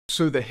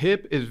So the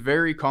hip is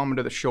very common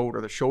to the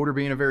shoulder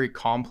being a very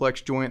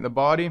complex joint in the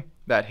body.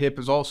 That hip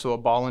is also a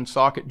ball and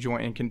socket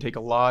joint and can take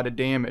a lot of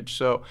damage.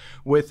 So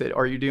with it,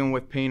 are you dealing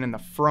with pain in the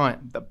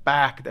front, the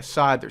back, the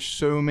side? There's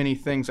so many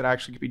things that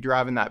actually could be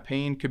driving that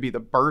pain. Could be the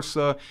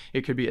bursa,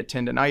 it could be a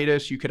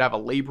tendonitis, you could have a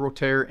labral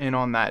tear in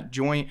on that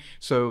joint.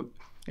 So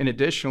and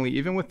additionally,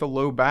 even with the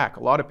low back,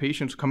 a lot of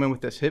patients come in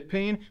with this hip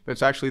pain, but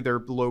it's actually their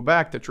low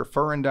back that's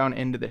referring down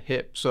into the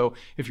hip. So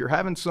if you're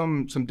having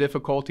some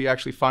difficulty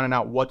actually finding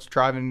out what's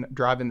driving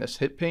this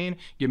hip pain,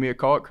 give me a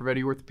call at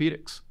Crovetti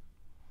Orthopedics.